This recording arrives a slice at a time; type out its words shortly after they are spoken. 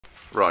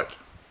Right.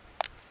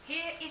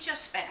 Here is your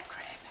spanner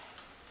crab.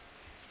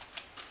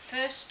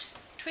 First,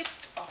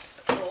 twist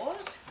off the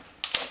claws,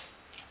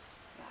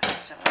 like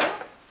so.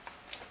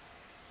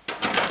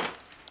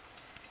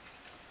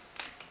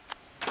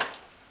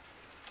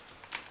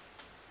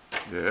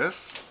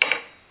 Yes.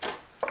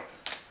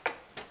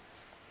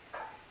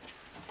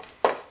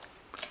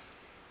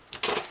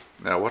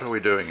 Now what are we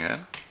doing,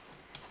 Anne?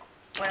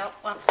 Well,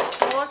 once the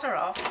claws are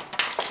off,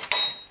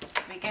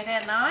 we get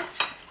our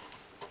knife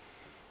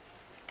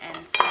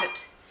and put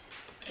it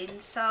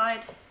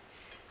inside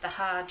the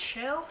hard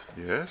shell.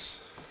 Yes.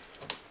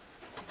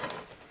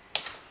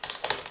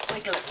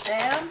 Wiggle it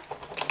down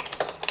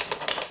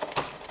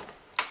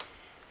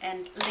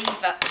and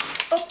lever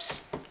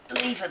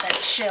that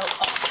shell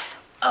off.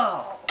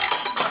 Oh,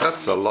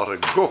 that's a lot of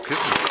gook,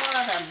 isn't it? What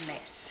a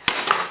mess.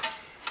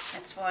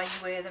 That's why you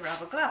wear the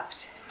rubber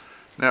gloves.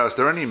 Now, is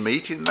there any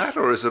meat in that,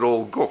 or is it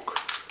all gook?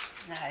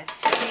 No,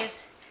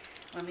 here's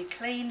when we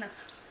clean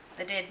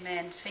the dead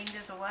man's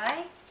fingers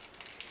away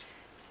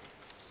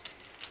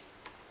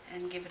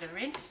and give it a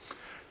rinse.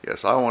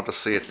 Yes, I want to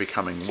see it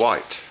becoming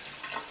white.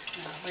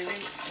 We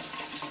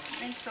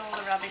rinse all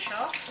the rubbish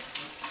off.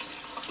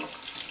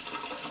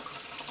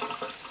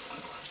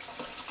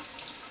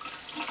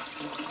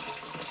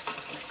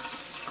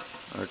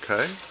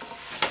 Okay.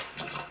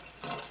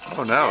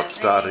 Oh, now it's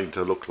starting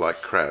to look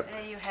like crab.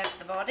 There you have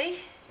the body.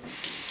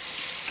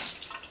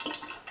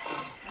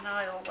 And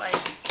I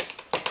always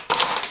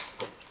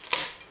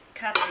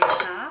cut it in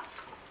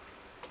half.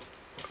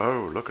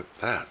 Oh, look at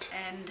that.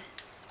 And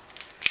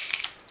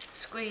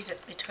squeeze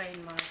it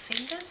between my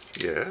fingers.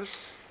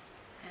 Yes.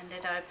 And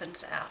it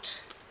opens out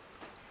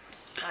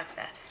like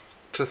that.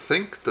 To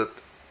think that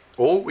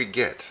all we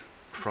get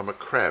from a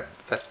crab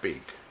that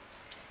big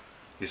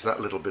is that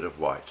little bit of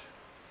white.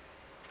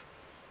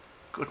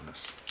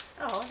 Goodness.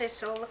 Oh,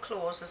 there's all the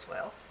claws as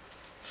well.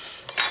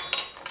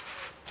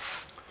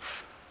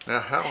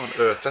 Now how on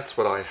earth, that's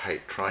what I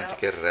hate, trying to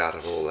get it out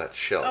of all that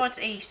shell. Oh, it's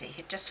easy,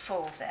 it just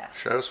falls out.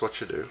 Show us what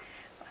you do.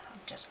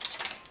 Just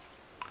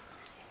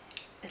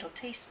a little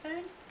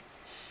teaspoon,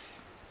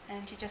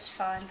 and you just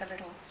find the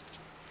little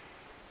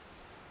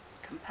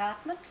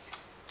compartments,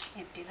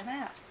 empty them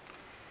out,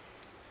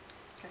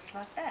 just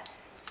like that.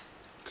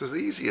 It's as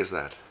easy as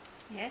that.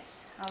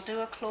 Yes, I'll do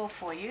a claw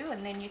for you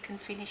and then you can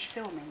finish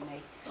filming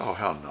me. Oh,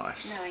 how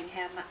nice. Knowing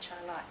how much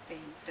I like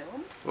being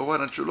filmed. Well, why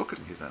don't you look at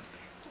me then?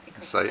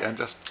 And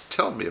just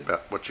tell me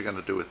about what you're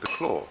going to do with the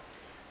claw.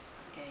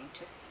 I'm going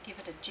to give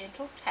it a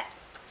gentle tap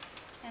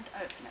and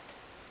open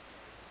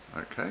it.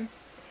 Okay.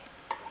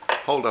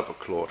 Hold up a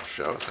claw to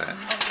show us, Anne.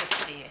 Oh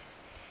yes, dear.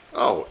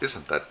 Oh,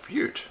 isn't that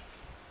beaut?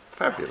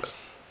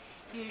 Fabulous.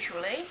 Right.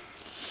 Usually,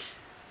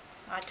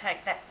 I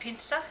take that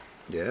pincer.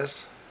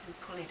 Yes. And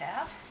pull it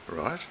out.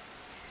 Right.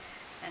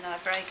 And I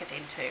break it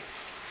into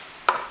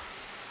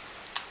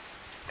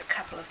a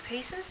couple of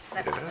pieces.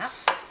 That's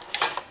enough.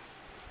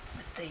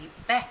 With the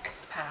back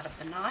part of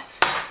the knife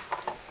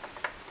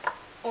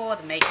or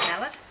the meat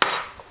mallet.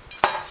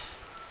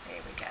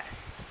 There we go.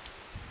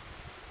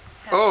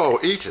 Oh,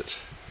 eat it.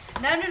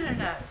 No, no, no,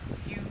 no.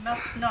 You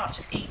must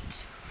not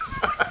eat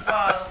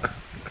while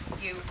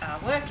you are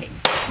working.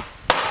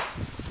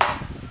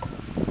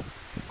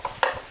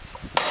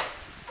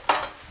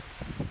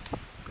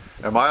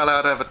 Am I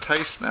allowed to have a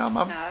taste now,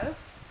 Mum? No.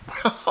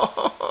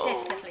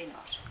 Definitely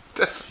not.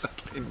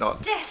 Definitely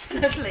not.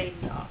 Definitely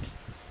not.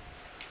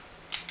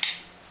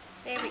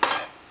 There we go.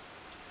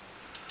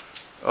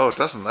 Oh,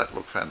 doesn't that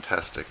look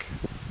fantastic?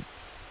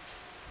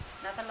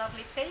 Another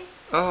lovely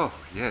piece. Oh,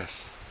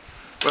 yes.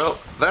 Well,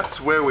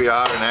 that's where we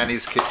are in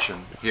Annie's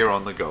kitchen here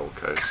on the Gold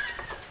Coast.